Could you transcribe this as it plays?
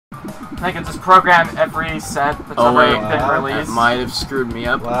I can just program every set that's already been released. That might have screwed me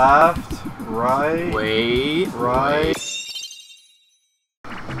up. Left, right, wait, right.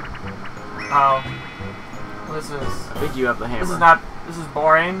 Oh. This is... I think you have the hammer. This is not... This is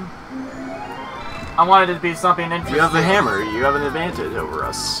boring. I wanted it to be something interesting. You have the hammer. You have an advantage over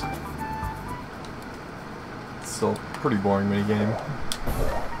us. It's still a pretty boring minigame.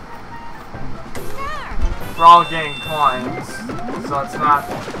 We're all getting coins, so it's not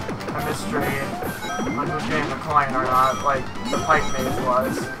a mystery on who's getting the coin or not, like the pipe maze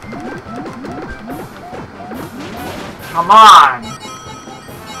was. Come on!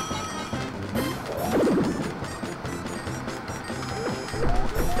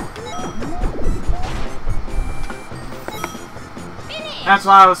 That's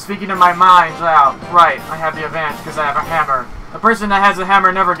why I was speaking in my mind. Right, I have the advantage because I have a hammer. The person that has a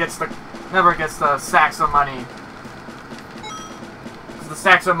hammer never gets the stacks of money. Because the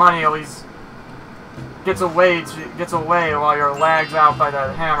stacks of money always gets away while you're lagged out by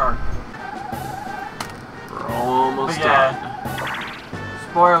the hammer. We're almost done.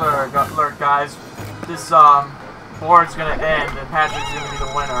 Spoiler alert, guys. This board's gonna end and Patrick's gonna be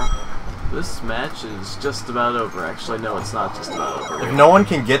the winner. This match is just about over. Actually, no, it's not just about over. If no one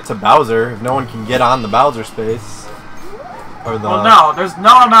can get to Bowser, if no one can get on the Bowser space, or the... Well, no, there's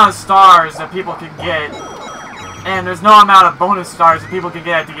no amount of stars that people can get, and there's no amount of bonus stars that people can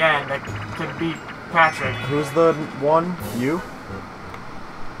get at the end that can beat Patrick. Who's the one? You?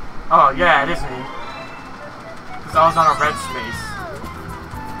 Oh, yeah, it is me. Because I was on a red space.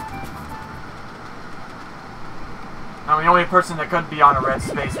 I'm the only person that could be on a red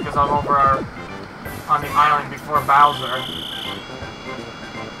space because I'm over on the island before Bowser.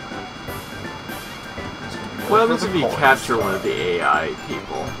 What happens if you capture one of the AI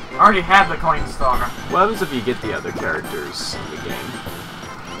people? I already have the coin star. What happens if you get the other characters in the game?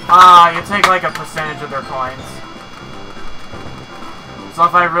 You take like a percentage of their coins. So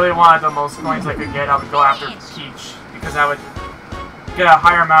if I really wanted the most coins I could get, I would go after Peach. Because I would get a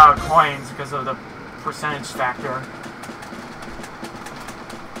higher amount of coins because of the percentage factor.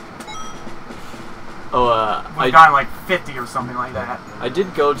 Oh, We've gotten like 50 or something like that. I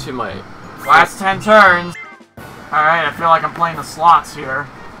did go to my... Last 10 turns. Alright, I feel like I'm playing the slots here.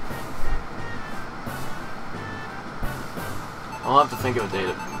 I'll have to think of a day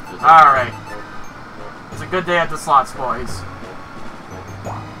to... Alright. It's a good day at the slots, boys.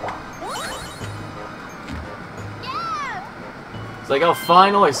 It's like, oh,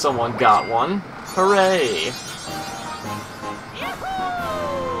 finally someone got one. Hooray!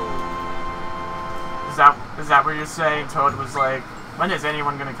 Is that what you're saying? Toad was like, when is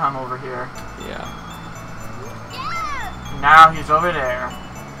anyone gonna come over here? Yeah. Now he's over there.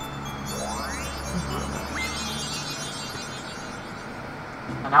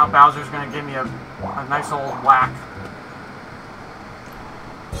 And now Bowser's gonna give me a nice old whack.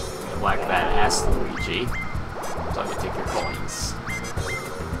 Whack that ass, Luigi. So I can take your coins.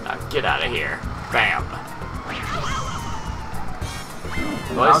 Now get out of here. Bam.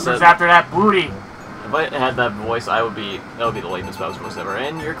 Bowser's after that booty. If I had that voice, that would be the lamest Bowser voice ever.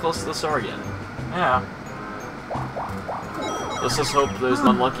 And you're close to the star again. Yeah. Let's just hope there's an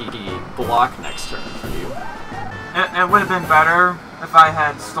unlucky block next turn for you. It would have been better if I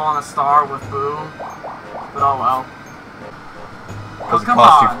had stolen a star with Boo. But oh well.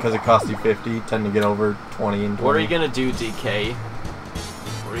 Because it cost you 50, tend to get over 20 and 20. What are you gonna do, DK?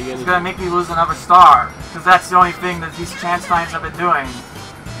 What are you gonna do? It's gonna make me lose another star. Because that's the only thing that these chance times have been doing.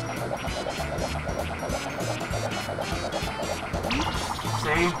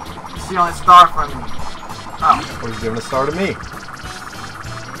 See? It's the only star for me. Oh. Well, he's giving a star to me.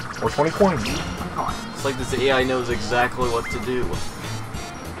 Or 20 coins. 20 coins. It's like this AI knows exactly what to do.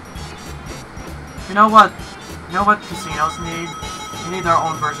 You know what? You know what casinos need? They need their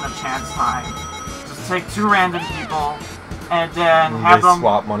own version of chance time. Just take two random people and then have them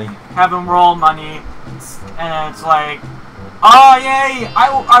swap money. Have them roll money, and it's like, oh yay!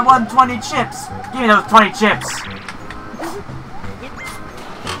 I won 20 chips. Give me those 20 chips.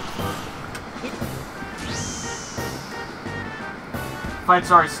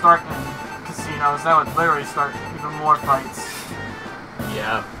 Fights already start in casinos. That would literally start even more fights.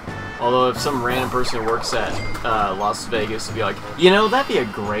 Yeah. Although if some random person who works at Las Vegas would be like, you know, that'd be a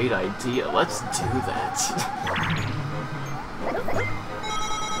great idea. Let's do that.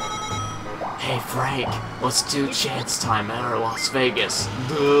 Hey Frank, let's do chance time at our Las Vegas.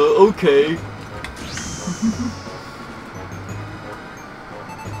 Okay.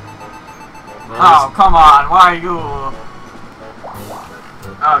 Oh, come on. Why are you...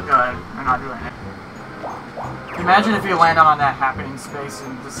 Oh, good. You're not doing it. Imagine if you landed on that happening space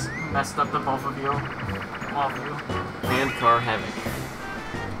and just messed up the both of you. All of you. And car havoc.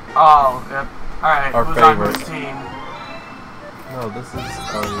 Oh, yep. Alright, Our who's favorite. on whose team? No, this is.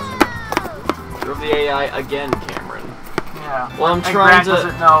 Drove the AI again, Cameron. Yeah. Well, I'm and trying Grant to.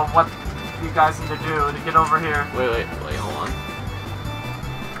 doesn't know what you guys need to do to get over here. Wait, hold on.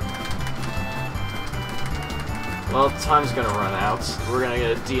 Well, time's gonna run out. We're gonna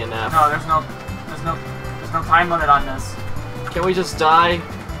get a DNF. No, there's no time limit on this. Can we just die?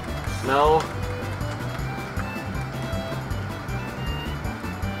 No?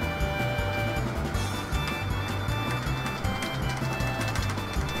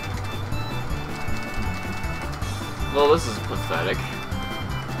 Well, this is pathetic.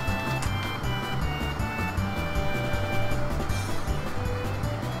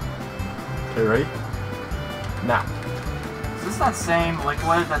 Okay, ready? Now. Is this that same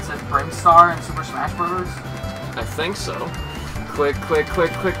liquid that's in Brimstar in Super Smash Bros? I think so. Quick.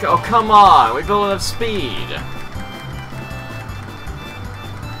 Oh, come on! We built enough speed!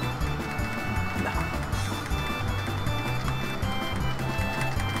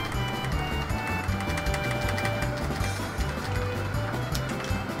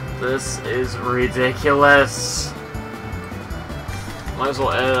 This is ridiculous. Might as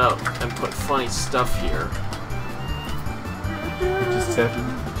well edit out and put funny stuff here. Just tip. Can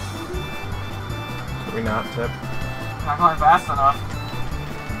we not tip? Not going fast enough.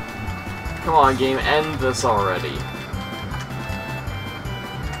 Come on, game, end this already.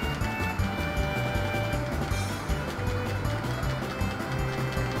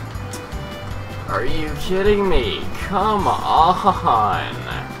 Are you kidding me? Come on!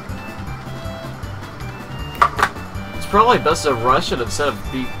 It's probably best to rush it instead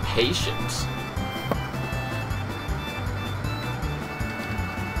of be patient.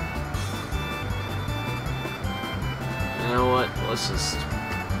 You know what? Let's just...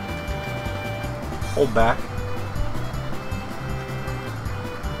 Hold back.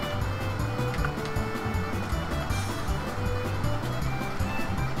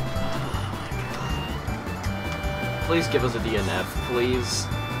 Please give us a DNF, please.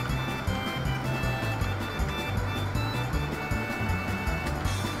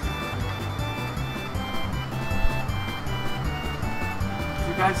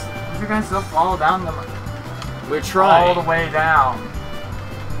 Did you guys still fall down the... We're trying. All the way down.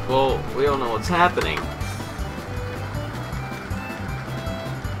 Well, we don't know what's happening.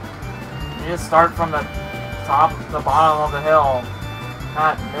 You just start from the top, the bottom of the hill,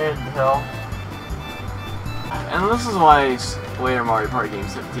 not mid-hill. And this is why later Mario Party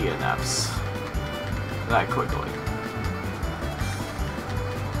games have DNFs that quickly.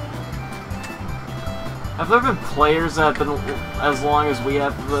 Have there been players that have been as long as we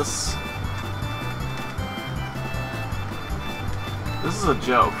have this? This is a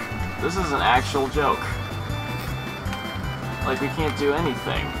joke. This is an actual joke. Like, we can't do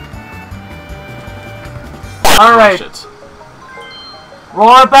anything. Alright, Rush it.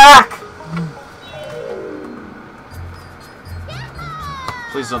 roll it back!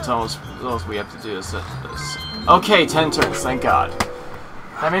 Please don't tell us we have to do this. Okay, 10 turns, thank God.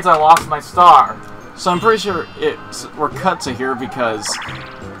 That means I lost my star. So I'm pretty sure we're cut to here because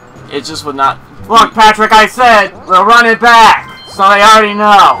it just would not... Look, Patrick, I said we'll run it back, so they already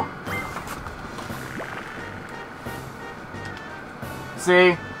know.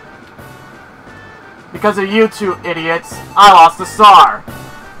 See? Because of you two idiots, I lost the star.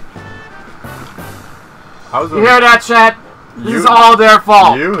 You hear that, chat? This is all their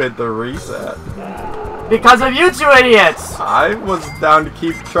fault. You hit the reset. Because of you two idiots! I was down to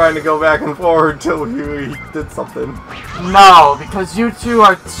keep trying to go back and forward till you did something. No, because you two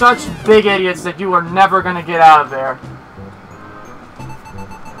are such big idiots that you are never gonna get out of there.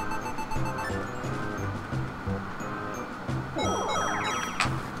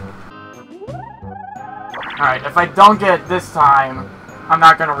 Alright, if I don't get it this time, I'm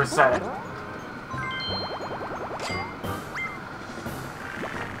not gonna reset it.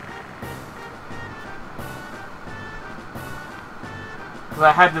 Because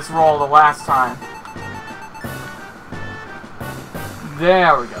I had this roll the last time.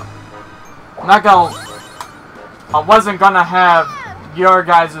 There we go. I'm not gonna... I wasn't gonna have your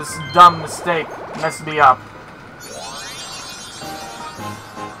guys' dumb mistake mess me up.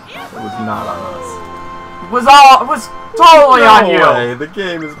 It was not on us. It was totally on you! No way, the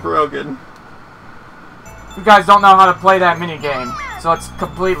game is broken. You guys don't know how to play that minigame, so it's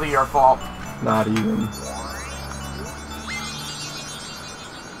completely your fault. Not even.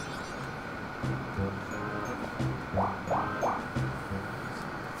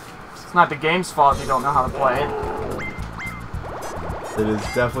 It's not the game's fault if you don't know how to play it. It is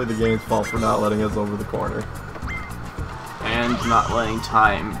definitely the game's fault for not letting us over the corner. And not letting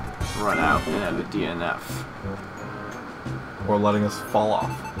time run out and have a DNF. Or letting us fall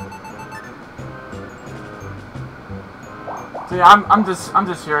off. See, I'm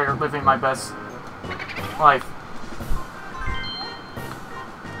just here living my best life.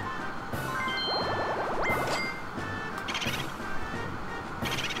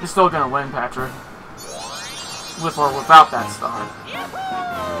 You're still gonna win, Patrick. With or without that star.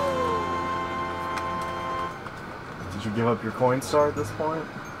 Did you give up your coin star at this point?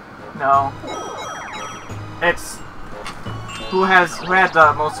 No. It's who had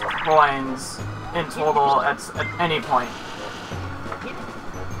the most coins in total at any point.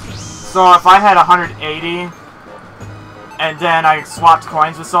 So if I had 180 and then I swapped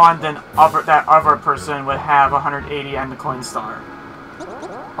coins with someone, then that other person would have 180 and the coin star.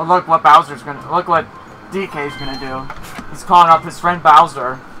 Oh, look what Bowser's gonna look what DK's gonna do. He's calling up his friend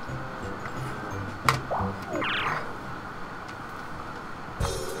Bowser.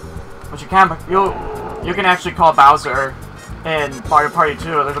 But you can actually call Bowser in Mario Party 2.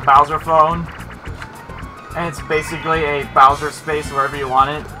 There's a Bowser phone, and it's basically a Bowser space wherever you want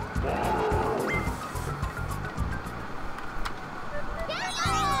it.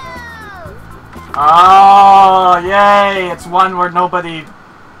 Oh, yay! It's one where nobody.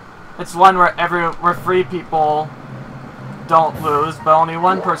 It's one where where free people don't lose, but only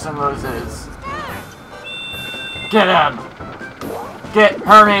one person loses. Get him! Get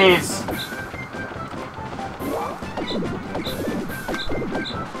Hermes!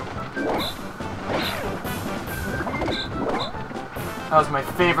 That was my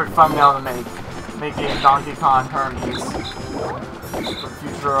favorite thumbnail to make. Making Donkey Kong Hermes for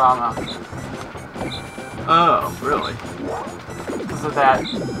Futurama. Oh, really? Because of that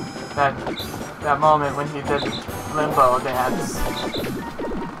moment when he did Limbo Dance.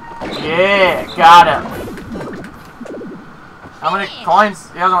 Yeah, got him. How many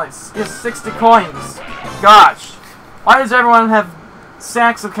coins? He has 60 coins. Gosh, why does everyone have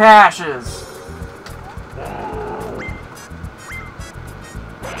sacks of cashes?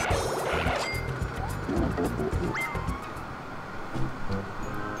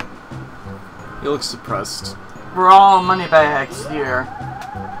 He looks suppressed. We're all moneybags here.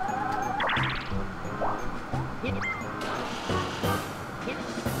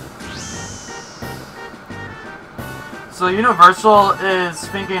 So Universal is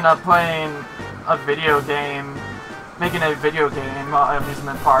thinking of playing a video game, making a video game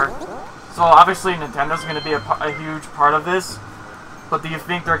amusement park. So obviously Nintendo's going to be a huge part of this. But do you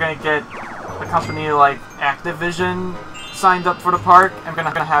think they're going to get a company like Activision signed up for the park and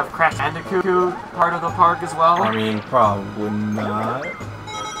going to have Crash Bandicoot part of the park as well? I mean, probably not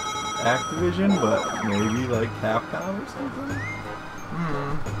Activision, but maybe like Capcom or something.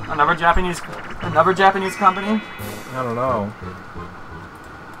 Another Japanese company? I don't know.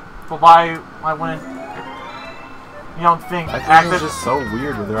 But why wouldn't you don't think Activision's just so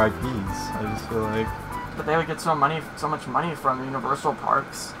weird with their IPs. I just feel like. But they would get so much money from Universal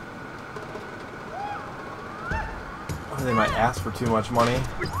parks. They might ask for too much money.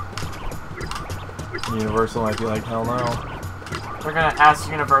 Universal might be like, hell no. They're gonna ask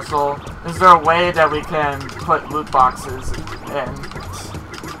Universal, is there a way that we can put loot boxes in?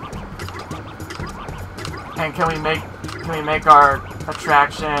 And can we make our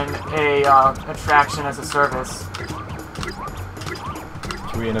attraction a attraction as a service?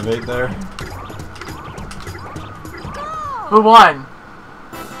 Should we innovate there? Who won?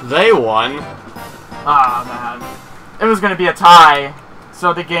 They won. Ah, man. It was gonna be a tie,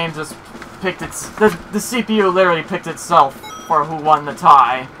 so the game just picked the CPU literally picked itself for who won the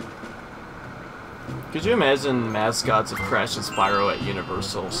tie. Could you imagine mascots of Crash and Spyro at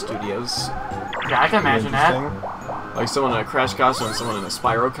Universal Studios? Yeah, I can imagine that. Like someone in a Crash costume and someone in a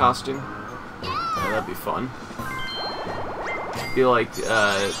Spyro costume? Yeah, that'd be fun. Be like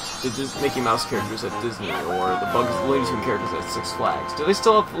the Mickey Mouse characters at Disney or the Looney Tunes characters at Six Flags. Do they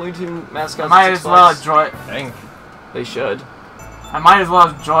still have Looney Tunes mascots Might at Six as well Flags? enjoy. Dang. They should. I might as well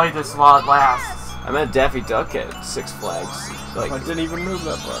enjoy this while it lasts. I met Daffy Duck at Six Flags. Like, I didn't even move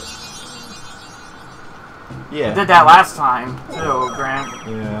that part. Yeah. I did that last time too, Grant.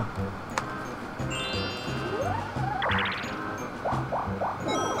 Yeah.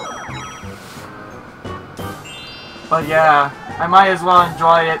 But yeah, I might as well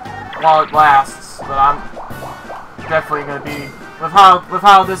enjoy it while it lasts. But I'm definitely gonna be with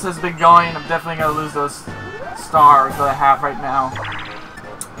how this has been going. I'm definitely gonna lose those stars that I have right now.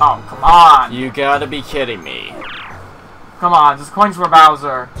 Oh, come on! you gotta be kidding me. Come on, just coins for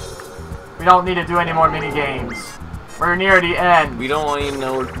Bowser. We don't need to do any more mini games. We're near the end. We don't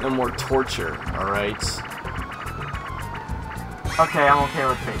want no more torture, alright? Okay, I'm okay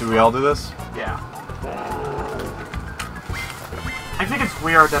with face. Do we all do this? Yeah. I think it's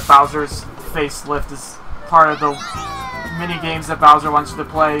weird that Bowser's facelift is part of the mini games that Bowser wants you to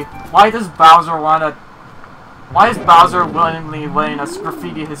play. Why is Bowser willingly letting us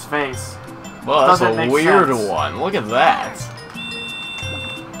graffiti his face? Well, that's Doesn't a make weird sense. one. Look at that.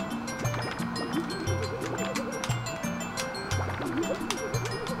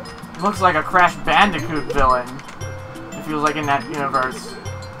 It looks like a Crash Bandicoot villain. It feels like in that universe.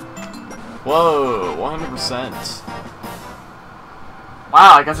 Whoa, 100%.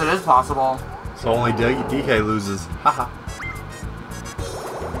 Wow, I guess it is possible. So only DK loses. Haha.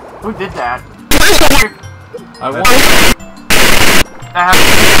 Who did that? I won. That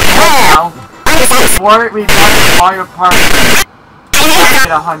happened now. Before we got Mario Party, I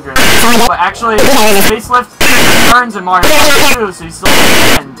hit 100. But actually, facelift turns in Mario Party 2, so you still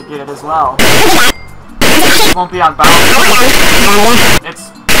have 10 to get it as well. It won't be on Bowser.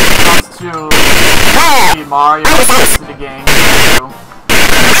 It's supposed to be Mario to the game.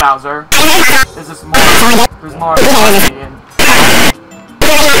 Bowser. There's just more. There's more variety in.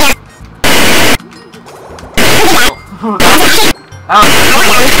 That was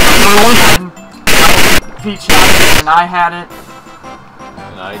Peach had it and I had it.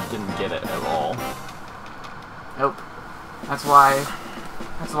 And I didn't get it at all. Nope. That's why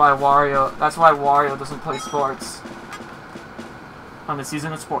Wario doesn't play sports. On the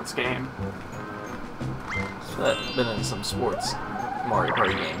season of sports game. So that's been in some sports Mario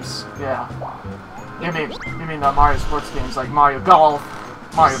Party games. Yeah. You mean the Mario sports games like Mario Golf,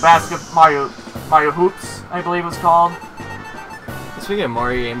 Mario Mario Hoops, I believe it was called. Speaking of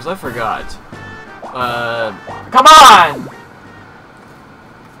Mario games, I forgot. Come on!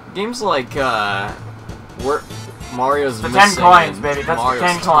 Games like where Mario's The missing 10 coins, and baby. That's Mario's the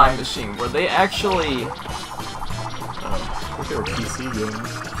 10 Time coins. Machine, where they actually I think they were PC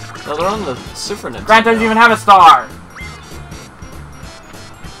games. no, they're on the Super Nintendo. Grant doesn't even have a star.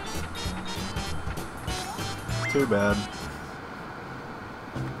 Too bad.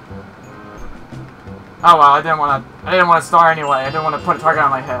 Oh well, I didn't want a star anyway. I didn't want to put a target on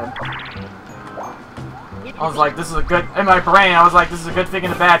my head. I was like, this is a good. In my brain, I was like, this is a good thing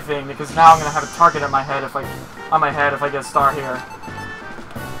and a bad thing because now I'm gonna have a target on my head if I get a star here.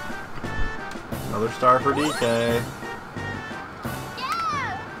 Another star for DK.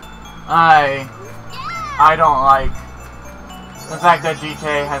 I don't like the fact that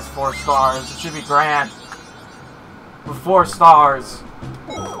DK has 4 stars. It should be Grant with 4 stars.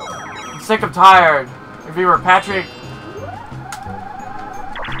 I'm sick of tired. If he were Patrick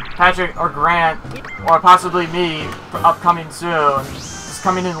or Grant, or possibly me, upcoming soon, is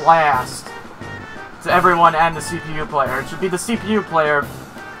coming in last to everyone and the CPU player. It should be the CPU player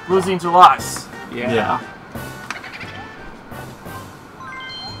losing to us. Yeah.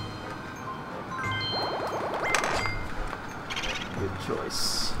 Good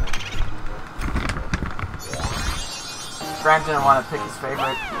choice. Grant didn't want to pick his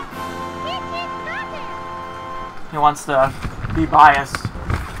favorite. He wants to be biased.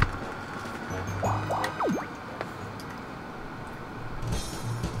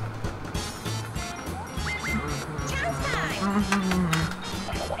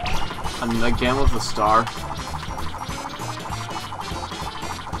 And again with the star.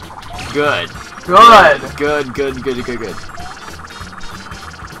 Good. Good. Good.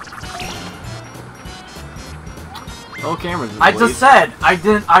 Oh, cameras. I just said I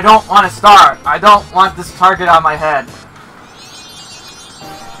don't want a star. I don't want this target on my head.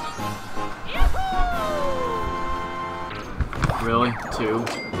 Really? 2?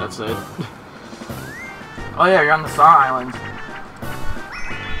 That's it? Oh yeah, you're on the Star Island.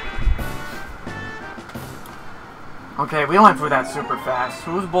 Okay, we went through that super fast.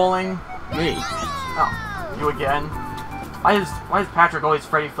 Who's bowling? Me. Oh, you again. Why is Patrick always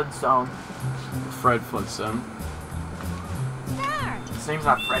Freddy Flintstone? Fred Flintstone. His name's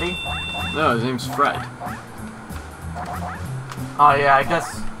not Freddy? No, his name's Fred. Oh yeah, I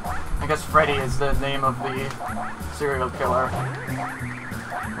guess Freddy is the name of the serial killer.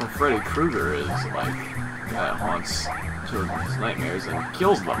 Well, Freddy Krueger is like the guy that haunts children's nightmares and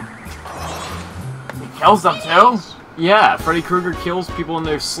kills them. He kills them too? Yeah, Freddy Krueger kills people in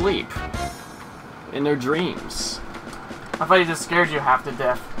their sleep. In their dreams. I thought he just scared you half to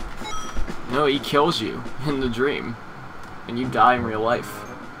death. No, he kills you in the dream. And you die in real life.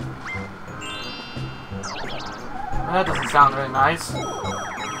 That doesn't sound very nice.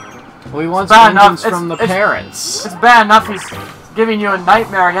 Well, he wants bad enough. vengeance from the parents. It's bad enough he's giving you a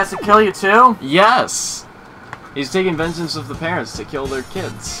nightmare. He has to kill you too? Yes! He's taking vengeance of the parents to kill their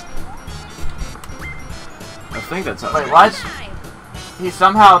kids. I think that's how. Wait, what? He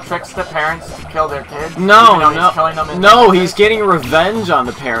somehow tricks the parents to kill their kids? No, even though no, he's killing them in no, he's getting revenge on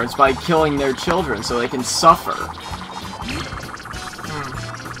the parents by killing their children so they can suffer.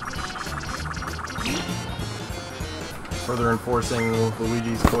 Further enforcing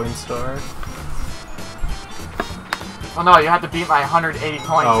Luigi's coin star. Well, no, you have to beat my 180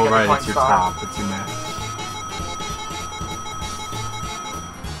 coins to Oh, get right, the coin it's your star. top, it's your max.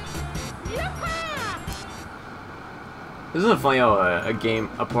 Isn't it funny how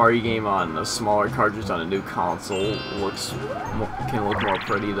a party game on a smaller cartridge on a new console can look more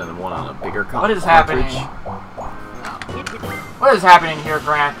pretty than one on a bigger console? What is happening? What is happening here,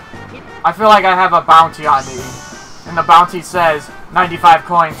 Grant? I feel like I have a bounty on me. And the bounty says 95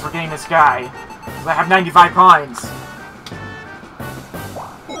 coins for getting this guy. 'Cause I have 95 coins.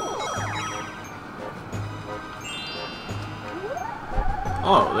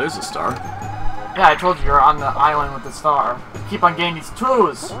 Oh, there's a star. Yeah, I told you you're on the island with the star. Keep on getting these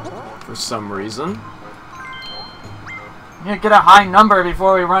 2s. For some reason. You need to get a high number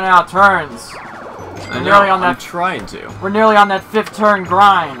before we run out of turns. I'm trying to. We're nearly on that 5th turn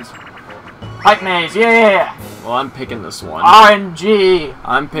grind. Pipe maze, yeah! Well, I'm picking this one. RNG!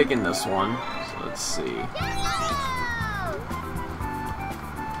 I'm picking this one. So let's see.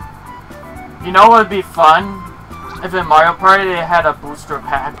 You know what would be fun? If in Mario Party they had a booster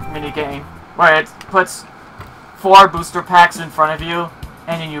pack minigame, where it puts 4 booster packs in front of you,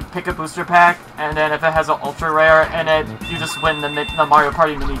 and then you pick a booster pack, and then if it has an ultra rare in it, you just win the Mario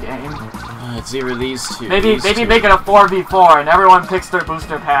Party minigame. It's either these two. Maybe make it a 4v4, and everyone picks their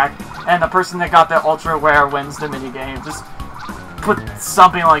booster pack, and the person that got the ultra rare wins the minigame. Just put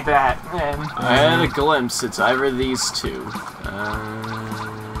something like that in. I had a glimpse. It's either these two.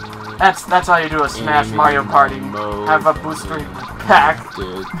 That's how you do a Smash Mario Party. Have a booster pack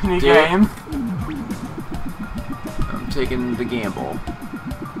minigame. I'm taking the gamble.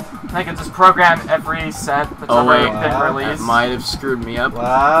 I can just program every set that's already been That released. might have screwed me up.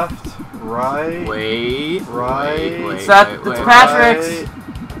 Left, right, Wait. right. It's Patrick's. Right.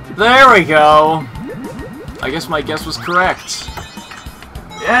 There we go. I guess my guess was correct.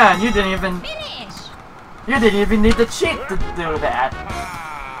 Yeah, and you didn't even need the cheat to do that.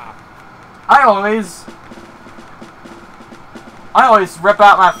 I always rip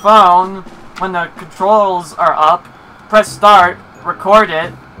out my phone when the controls are up, press start, record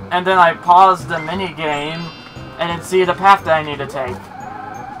it, and then I pause the mini game and then see the path that I need to take.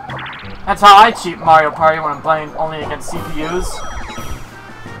 That's how I cheat Mario Party when I'm playing only against CPUs.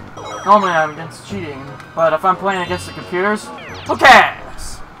 Normally I'm against cheating, but if I'm playing against the computers, who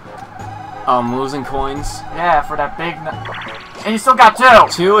cares? I'm losing coins. Yeah, for that big... And you still got 2!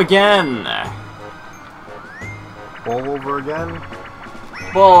 2 again! Bowl over again.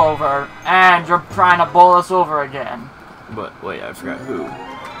 Bowl over. And you're trying to bowl us over again. But, wait, I forgot who.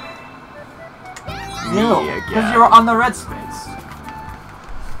 You. Me again. Because you were on the red space.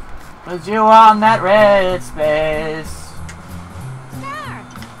 Because you were on that red space.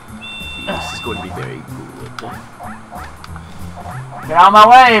 This is going to be very good. Get out of my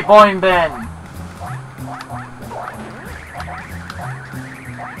way, bowling bin!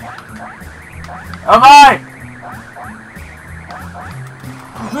 Oh my!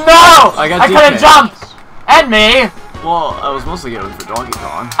 No! I couldn't jump! And me! Well, I was mostly going for Donkey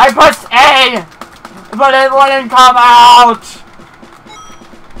Kong. I pressed A! But it wouldn't come out!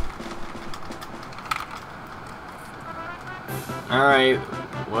 Alright,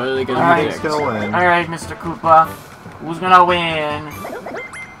 what are they gonna do next? Alright, Mr. Koopa. Who's gonna win?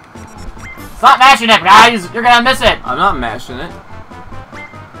 Stop mashing it, guys! You're gonna miss it! I'm not mashing it.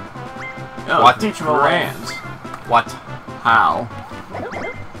 Oh, What? Teach him a way. grand. What? How?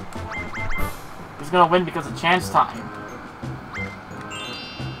 He's gonna win because of chance time.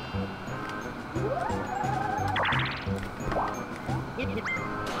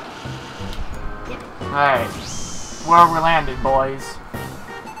 Alright. Where we landed, boys.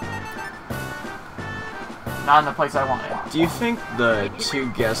 Not in the place I wanted. Do you think the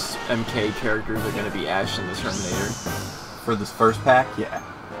 2 guest MK characters are gonna be Ash and the Terminator? For this first pack, yeah.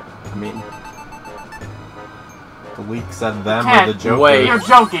 I mean, the leak said them or the Joker. Wait. You're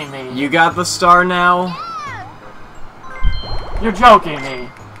joking me. You got the star now? You're joking me.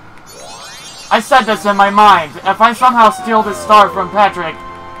 I said this in my mind. If I somehow steal this star from Patrick,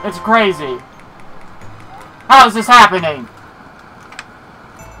 it's crazy. How is this happening?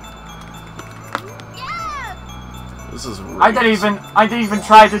 This is rigged. I didn't even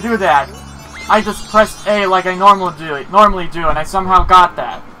try to do that. I just pressed A like I normally do, and I somehow got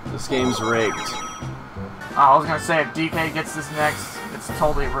that. This game's rigged. I was gonna say, if DK gets this next, it's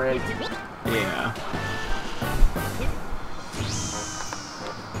totally rigged. Yeah.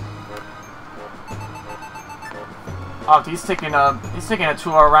 Oh, he's taking a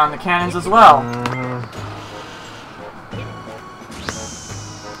tour around the cannons as well.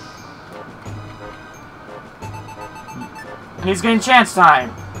 And he's getting chance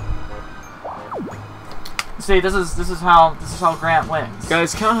time. See, this is how Grant wins.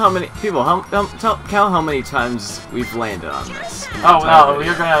 Guys, count how many people. Count how many times we've landed on this. Oh no,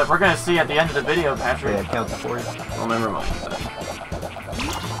 we're gonna see at the end of the video, Patrick. Yeah, count the 40. Well, never mind then.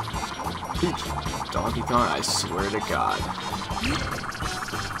 Donkey Kong, I swear to God.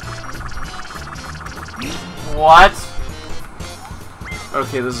 What?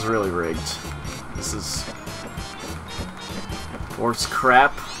 Okay, this is really rigged. This is horse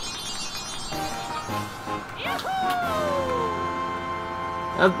crap.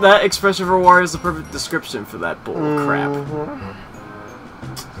 That expression for war is the perfect description for that bull crap.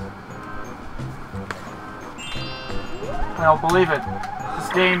 I don't believe it.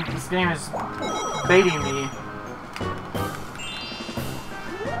 This game is baiting me.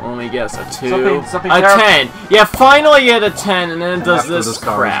 Let me guess, a 2? Something a 10! Yeah, finally get a 10, and then it does After this the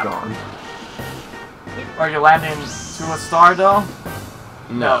star crap. is gone. Are you landing to a star, though?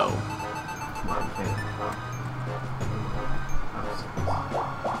 No.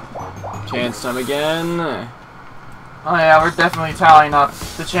 Chance time again. Oh yeah, we're definitely tallying up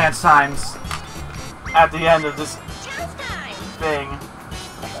the chance times at the end of this thing.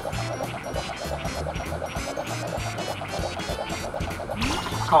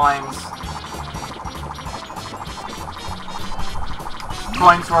 Coins.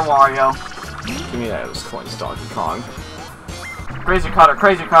 Coins for Wario. Give me that, those coins, Donkey Kong. Crazy Cutter,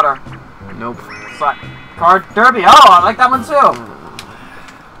 Crazy Cutter. Nope. Slap. Card Derby. Oh, I like that one too.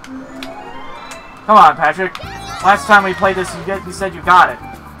 Come on, Patrick. Last time we played this, you said you got it.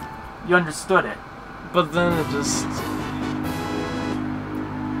 You understood it. But then it just...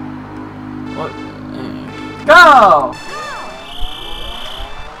 What? Go!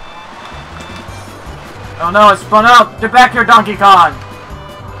 Oh no, it's spun out! Get back here, Donkey Kong!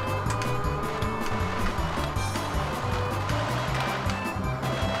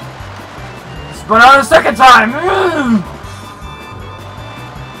 It's spun out a second time!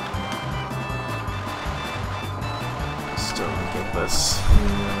 Still don't get this.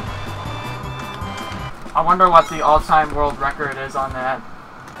 I wonder what the all-time world record is on that.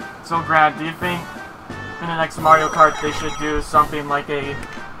 So, Grant, do you think in the next Mario Kart they should do something like a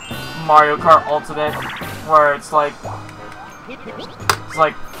Mario Kart Ultimate, where it's like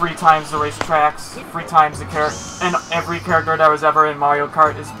 3 times the racetracks, 3 times the and every character that was ever in Mario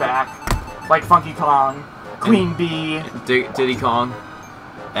Kart is back, like Funky Kong, Queen Bee, Diddy Kong,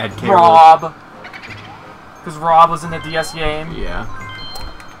 Add Carol. Rob, because Rob was in the DS game. Yeah.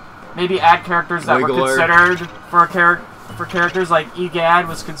 Maybe add characters that were Wiggler. considered for characters like EGAD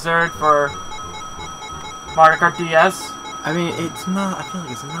was considered for Mario Kart DS. I mean, it's not. I feel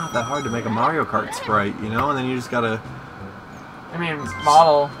like it's not that hard to make a Mario Kart sprite, you know. And then you just gotta. I mean,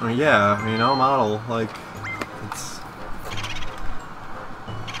 model. I mean, yeah, you know, model. Like, it's.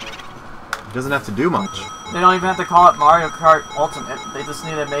 It doesn't have to do much. They don't even have to call it Mario Kart Ultimate. They just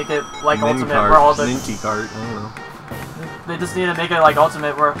need to make it like Min Ultimate, Kart, where all the Ninty Kart. I don't know. they just need to make it like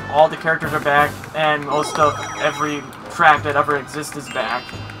Ultimate, where all the characters are back and most of every track that ever exists is back.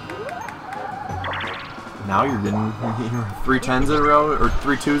 Now you're getting 3 10s in a row, or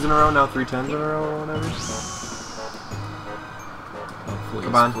 3 2s in a row. Now 3 10s in a row, or whatever. Oh, please,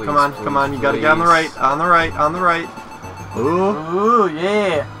 Come on, please, come on, please, come on! You gotta get on the please. right, on the right, on the right. Ooh! Ooh,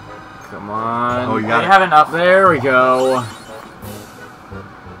 yeah. Come on. Oh, you got You it. have enough. There we go.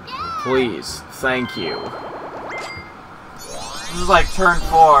 Please, thank you. This is like turn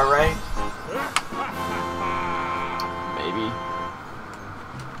 4, right? Maybe.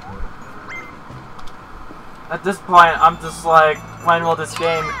 At this point, I'm just like, when will this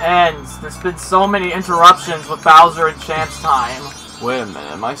game end? There's been so many interruptions with Bowser and Chance Time. Wait a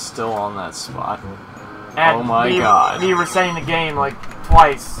minute, am I still on that spot? And Oh my God. me resetting the game like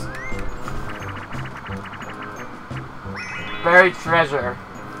twice. Buried treasure.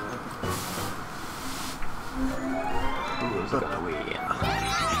 Who's gonna win?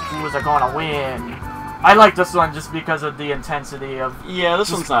 Who's gonna win? I like this one just because of the intensity of Yeah, this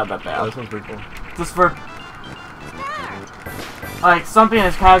one's not that Yeah, bad. this one's pretty cool. just for like something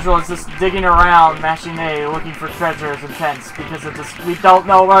as casual as just digging around, mashing A, looking for treasure is intense because of this. We don't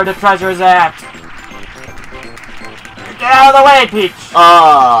know where the treasure is at. Get out of the way, Peach.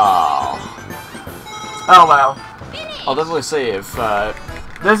 Oh. Oh well. I'll definitely say if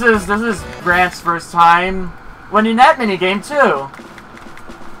This is Grant's first time winning that minigame too.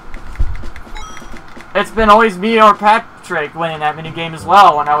 It's been always me or Patrick winning that minigame as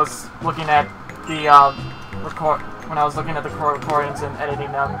well when I was looking at the recordings and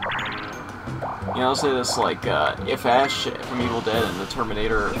editing them. You know, I'll say this, like, if Ash from Evil Dead and the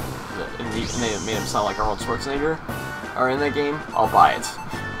Terminator made him sound like Arnold Schwarzenegger are in that game, I'll buy it.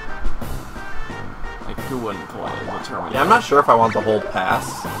 Like, who wouldn't play the Terminator? Yeah, I'm not sure if I want the whole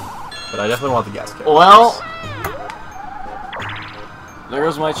pass, but I definitely want the guest characters. Well, there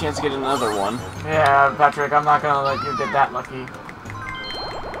goes my chance to get another one. Yeah, Patrick, I'm not gonna let you get that lucky.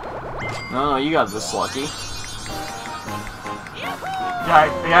 No, you got this lucky.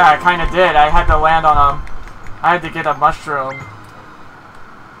 Yeah, I kind of did. I had to land on a... I had to get a mushroom.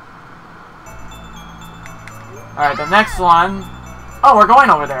 Alright, the next one... Oh, we're going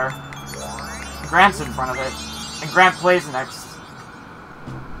over there. Grant's in front of it. And Grant plays next.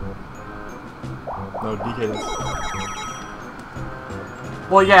 No, DK is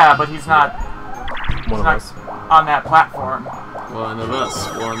Well, yeah, but he's not... one of us. on that platform. One of us.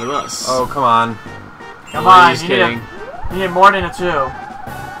 One of us. Oh, come on. Come Oh, on, just you kidding. need more than a 2.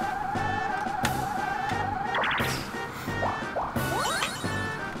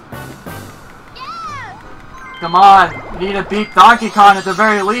 Come on, you need to beat Donkey Kong at the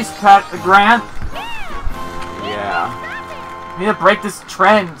very least, Grant. Yeah. You need to break this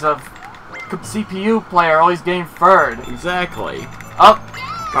trend of CPU player always getting third. Exactly. Oh,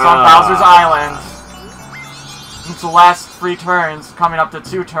 it's on Bowser's Island. It's the last 3 turns, coming up to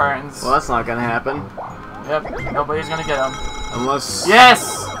 2 turns. Well, that's not gonna happen. Yep, nobody's gonna get him. Unless...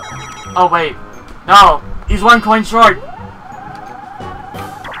 Yes! Oh, wait. No, he's 1 coin short.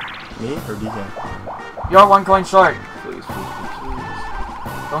 Me or DK? You're 1 coin short. Please, please, please,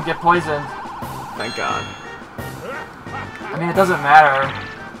 please. Don't get poisoned. Thank God. I mean, it doesn't matter.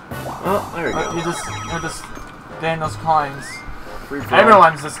 Oh, there we go. You're just getting those coins. Free flow.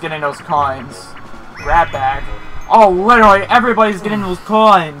 Everyone's just getting those coins. Grab bag. Oh, literally, everybody's getting those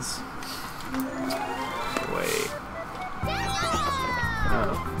coins. Wait.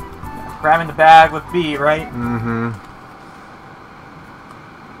 Oh. Grabbing the bag with B, right? Mm-hmm.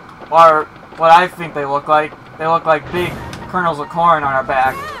 Or what I think they look like. They look like big kernels of corn on our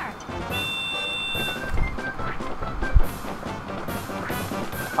back.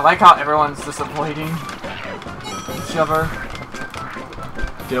 I like how everyone's disappointing each other.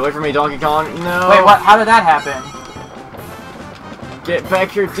 Get away from me, Donkey Kong. No. Wait, what? How did that happen? Get back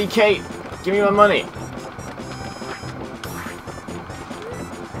here, DK. Give me my money.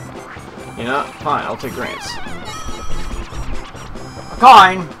 You know, fine, I'll take Grant's. A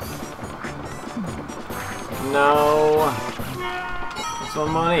coin? No. It's my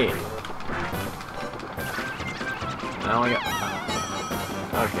money. Now I got...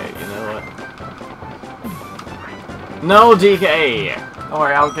 Okay, you know what? No, DK! Don't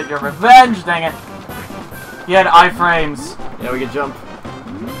worry, I'll get your revenge, dang it! He had iframes. Yeah, we can jump.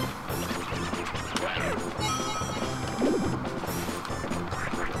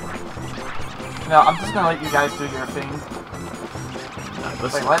 No, I'm just gonna let you guys do your thing.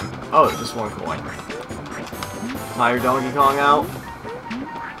 Wait, what? Oh, it's just 1 coin. Hire Donkey Kong out.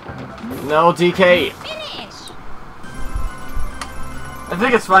 No, DK! I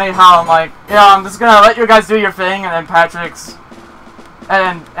think it's funny how I'm like, yeah, I'm just gonna let you guys do your thing, and then Patrick's...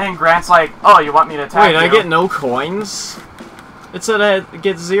 And Grant's like, oh, you want me to attack Wait, you? I get no coins? It said I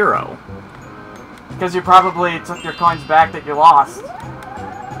get 0. Because you probably took your coins back that you lost.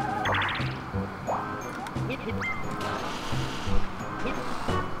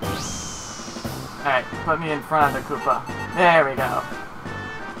 Alright, put me in front of the Koopa. There we go.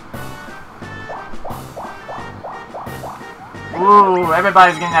 Ooh,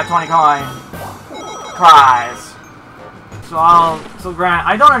 everybody's getting that 20 coin. Prize. So Grant,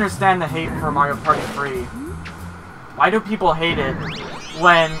 I don't understand the hate for Mario Party 3. Why do people hate it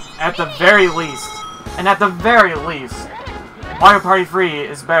when, at the very least, Mario Party 3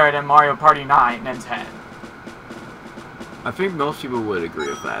 is better than Mario Party 9 and 10? I think most people would agree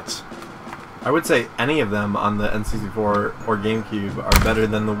with that. I would say any of them on the N64 or GameCube are better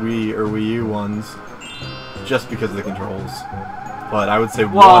than the Wii or Wii U ones, just because of the controls. But I would say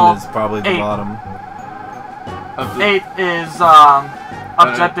Well, 1 is probably the 8. bottom. 8 is,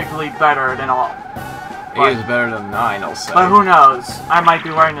 objectively better than all. 8 is better than 9, I'll say. But who knows? I might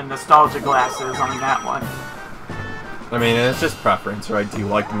be wearing the nostalgia glasses on that one. I mean, it's just preference, right? Do you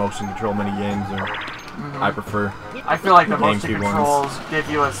like the motion control mini games, or I prefer? I feel like the motion GameCube controls give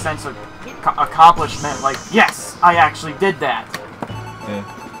you a sense of accomplishment, like, yes, I actually did that.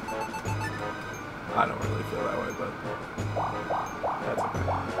 I don't really feel that way, but that's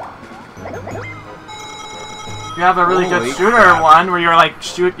okay. We have a really Holy good shooter crap. one where you're like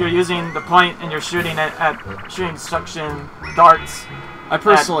you're using the point and you're shooting it at shooting suction darts I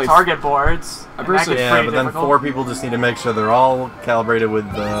personally at target boards. I and that personally- gets Yeah, pretty but then difficult. 4 people just need to make sure they're all calibrated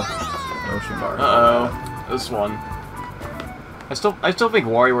with the motion bar. Uh-oh. This one. I still think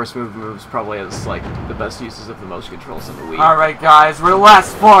WarioWare Smooth Moves probably has like the best uses of the motion controls in the Wii. Alright guys, we're the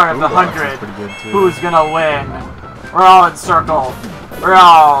last 4 of the Boombox is 100. pretty good, too. Who's gonna win? We're all in circle. We're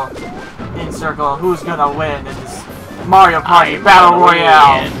all in circle. Who's gonna win in this Mario Party Battle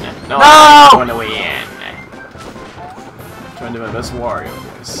Royale? No! No! I'm gonna win. Trying to do my best Wario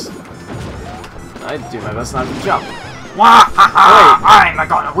voice. I do my best not to jump. Wah ha ha! I'm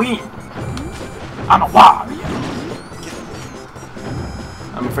gonna win! I'm a Wario!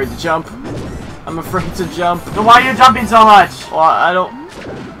 I'm afraid to jump. I'm afraid to jump. So why are you jumping so much? Well, I don't...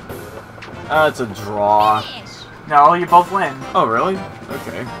 it's a draw. No, you both win. Oh, really?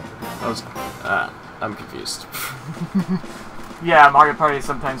 Okay. I was... I'm confused. Yeah, Mario Party is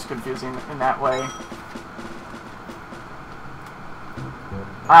sometimes confusing in that way.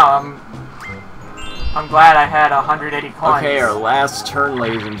 Wow, I'm glad I had 180 coins. Okay, our last turn,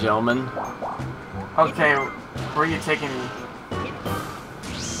 ladies and gentlemen. Okay, where are you taking me?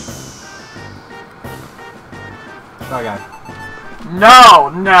 Shy guy. No,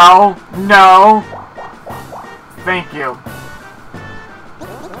 no, no. Thank you.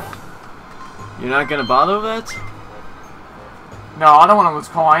 You're not gonna bother with that? No, I don't want to lose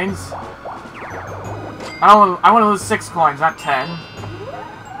coins. I want to lose 6 coins, not 10. And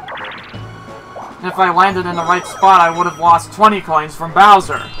if I landed in the right spot, I would have lost 20 coins from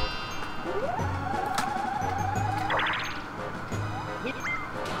Bowser.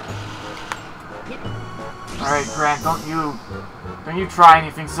 Alright, Grant, don't you try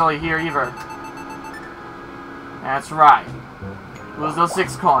anything silly here either. That's right. Lose those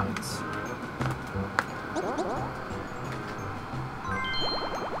 6 coins.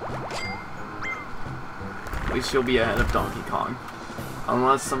 At least you'll be ahead of Donkey Kong.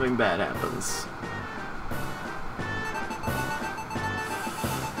 Unless something bad happens.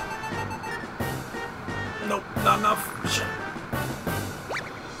 Nope, not enough. Shit.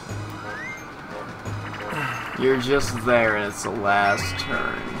 You're just there and it's the last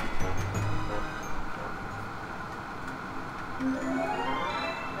turn.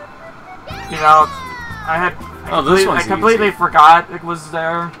 You know, I completely easy. forgot it was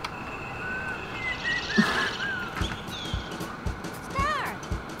there.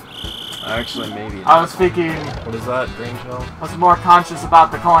 Actually, maybe not. I was thinking, What is that? Green shell? I was more conscious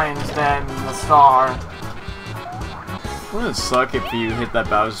about the coins than the star. Wouldn't it suck if you hit that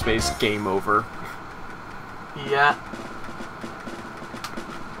Bowser space, game over? Yeah.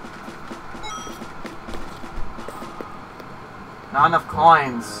 Not enough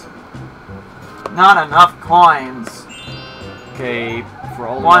coins. Not enough coins. Okay, for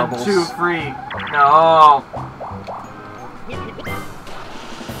all the 1, marbles. 2, 3. No.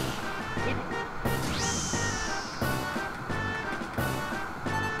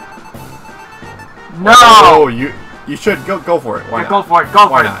 No! Oh, you should go for it. Why Yeah, not? go for it, go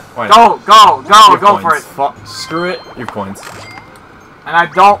Why for not? it. Why Go, go, go, Your go for coins. it. Fuck, screw it. Your coins. And I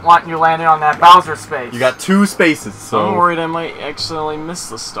don't want you landing on that Bowser space. You got 2 spaces, so I'm worried I might accidentally miss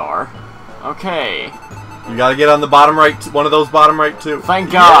the star. Okay. you gotta get on the bottom right, one of those bottom right too.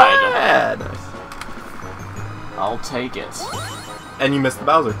 Thank God. Yeah, nice. I'll take it. And you missed the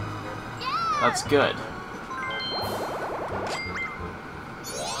Bowser. That's good.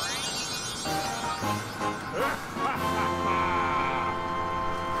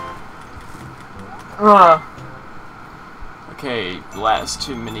 Okay, last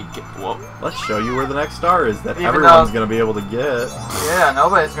 2 mini. Whoa. Let's show you where the next star is that Even everyone's though- gonna be able to get. Yeah,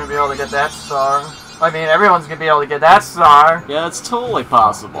 nobody's gonna be able to get that star. I mean, everyone's gonna be able to get that star. Yeah, it's totally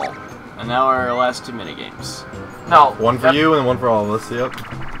possible. And now our last 2 mini games. No. One for you and one for all of us. Yep.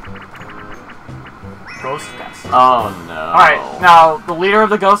 Ghost guess. Oh no. Alright, now, the leader of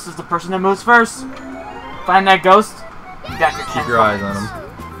the ghost is the person that moves first. Find that ghost. You got your 10 Keep your eyes on coins. him.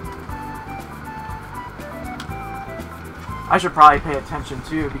 I should probably pay attention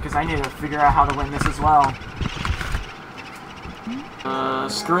too, because I need to figure out how to win this as well.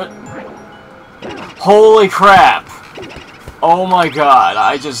 Screw it. Holy crap! Oh my god,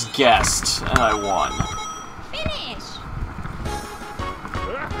 I just guessed, and I won.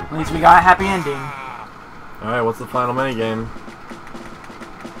 At least we got a happy ending. Alright, what's the final minigame?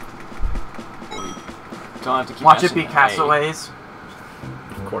 Don't have to keep Watch it asking be A. Castaways.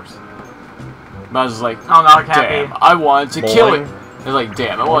 Of course. Bowser's like, Oh no, it can't damn, be. I wanted to kill Bowling. it. It's like,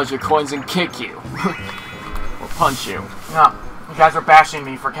 damn, I wanted your coins and kick you. Or punch you. No, you guys are bashing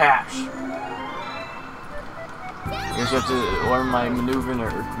me for cash. guess you have to learn my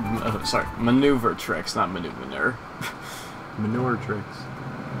maneuver tricks, not maneuver. Manure tricks.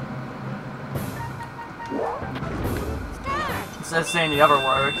 Instead of saying the other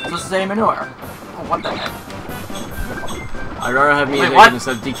word, just say manure. Oh, what the heck? I'd rather have me Wait, and what?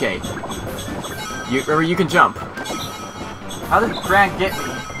 instead of DK. Remember, you can jump. How did Grant get me?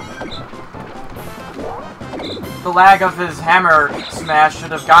 The lag of his hammer smash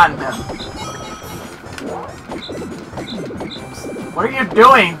should have gotten him. What are you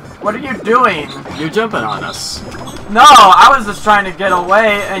doing? What are you doing? You're jumping on us. No, I was just trying to get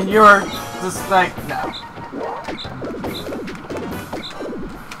away, and you were just like, no.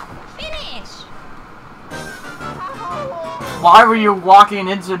 Finish. Why were you walking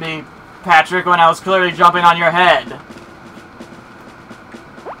into me, Patrick, when I was clearly jumping on your head?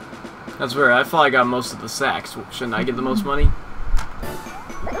 That's weird. I thought I got most of the sacks. Shouldn't I get the most money?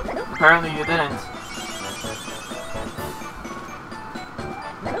 Apparently you didn't.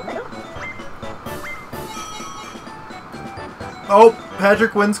 Oh,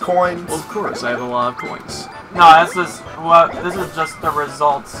 Patrick wins coins. Well, of course. I have a lot of coins. No, this is just the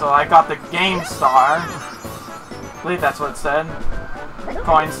result. So I got the game star. I believe that's what it said.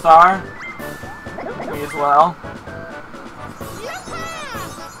 Coin star. Me as well.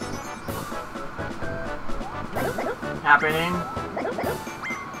 Happening.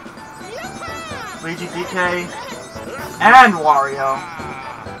 Luigi, DK, and Wario.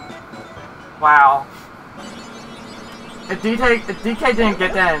 Wow. If DK didn't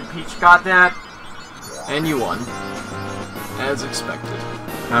get that and Peach got that, And you won. As expected.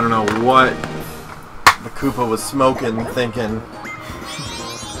 I don't know what the Koopa was smoking, thinking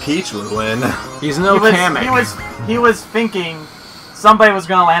Peach would win. He's no Kamek. he was thinking somebody was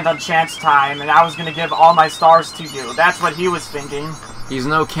gonna land on chance time, and I was gonna give all my stars to you. That's what he was thinking. He's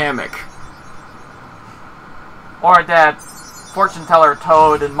no Kamek. Or that fortune teller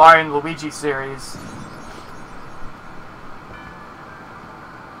Toad in Mario and Luigi series.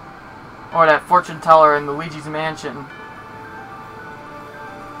 Or that fortune teller in Luigi's Mansion.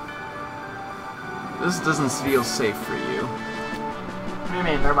 This doesn't feel safe for you. What do you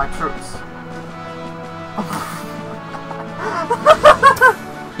mean? They're my troops.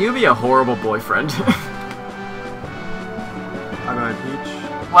 You'd be a horrible boyfriend. Bye-bye,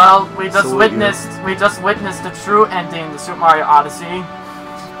 Peach. Well, we just Salute witnessed the true ending to Super Mario Odyssey.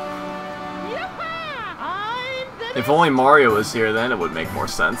 If only Mario was here, then it would make more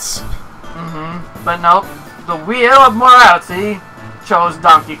sense. But nope, the wheel of morality chose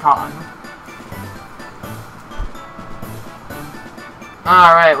Donkey Kong.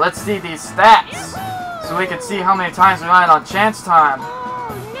 Alright, let's see these stats. So we can see how many times we land on chance time.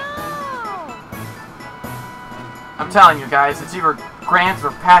 I'm telling you guys, it's either Grant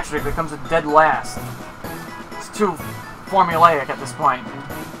or Patrick that comes in dead last. It's too formulaic at this point.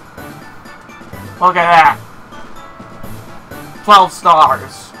 Look at that. 12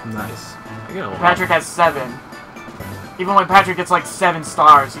 stars. Nice. I get a lot. Patrick has 7. Even when Patrick gets like 7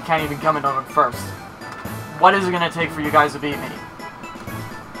 stars, he can't even come in over first. What is it going to take for you guys to beat me?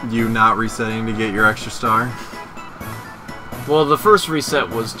 You not resetting to get your extra star? Well, the first reset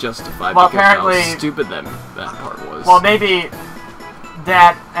was justified Well, because how apparently- stupid that part was. Well, maybe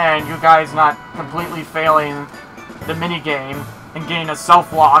that and you guys not completely failing the minigame and getting a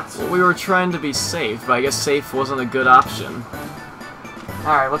self-locked. Well, we were trying to be safe, but I guess safe wasn't a good option.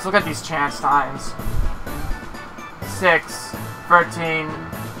 Alright, let's look at these chance times. 6, 13,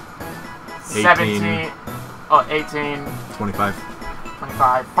 17, 18, 25.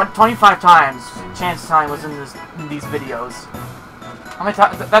 25. 25 times chance time was in these videos. How many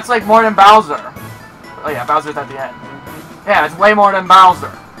times? That's like more than Bowser. Oh yeah, Bowser's at the end. Yeah, it's way more than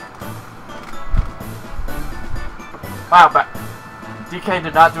Bowser. Wow, but DK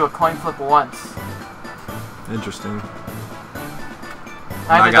did not do a coin flip once. Interesting.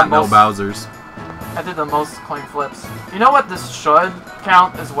 I I did got the no most. Bowsers. I did the most coin flips. You know what this should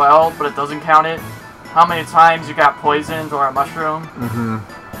count as well, but it doesn't count it? How many times you got poisoned or a mushroom? Mm-hmm.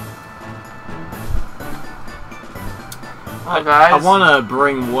 Oh, guys. I want to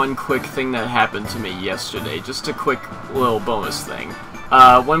bring one quick thing that happened to me yesterday. Just a quick little bonus thing.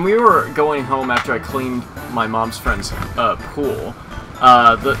 When we were going home after I cleaned my mom's friend's pool,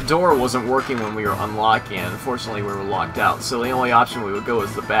 the door wasn't working when we were unlocking it. Unfortunately, we were locked out. So the only option we would go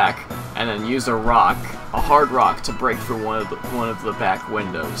is the back, and then use a rock, a hard rock, to break through one of the back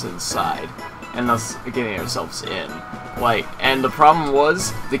windows inside, and thus getting ourselves in. And the problem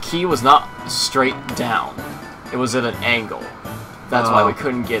was the key was not straight down; it was at an angle. That's why we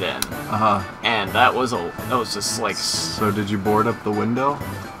couldn't get in. Uh-huh. And that was just like. So did you board up the window?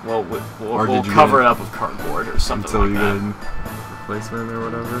 Well, Or we'll did you cover get it up with cardboard or something until you like get that. a replacement or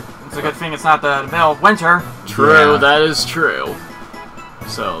whatever. It's a good thing it's not the middle of winter. True, Yeah. that is true.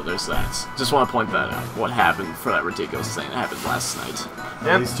 So, there's that. Just want to point that out. What happened for that ridiculous thing that happened last night. At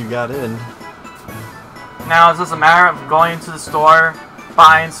Yep. least you got in. Now it's just a matter of going to the store,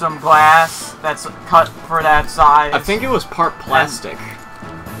 buying some glass that's cut for that size. I think it was part plastic,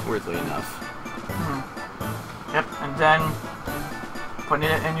 weirdly enough. Yep, and then putting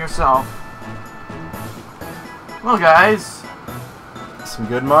it in yourself. Well, guys, Some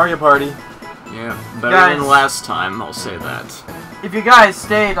good Mario Party. Yeah, better Guys. than last time, I'll say that. if you guys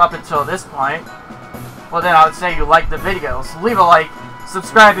stayed up until this point, well then I would say you liked the video. So leave a like,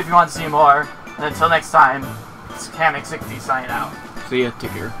 subscribe if you want to see more, and until next time, it's Kamek60 signing out. See ya,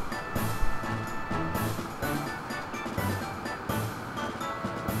 take care.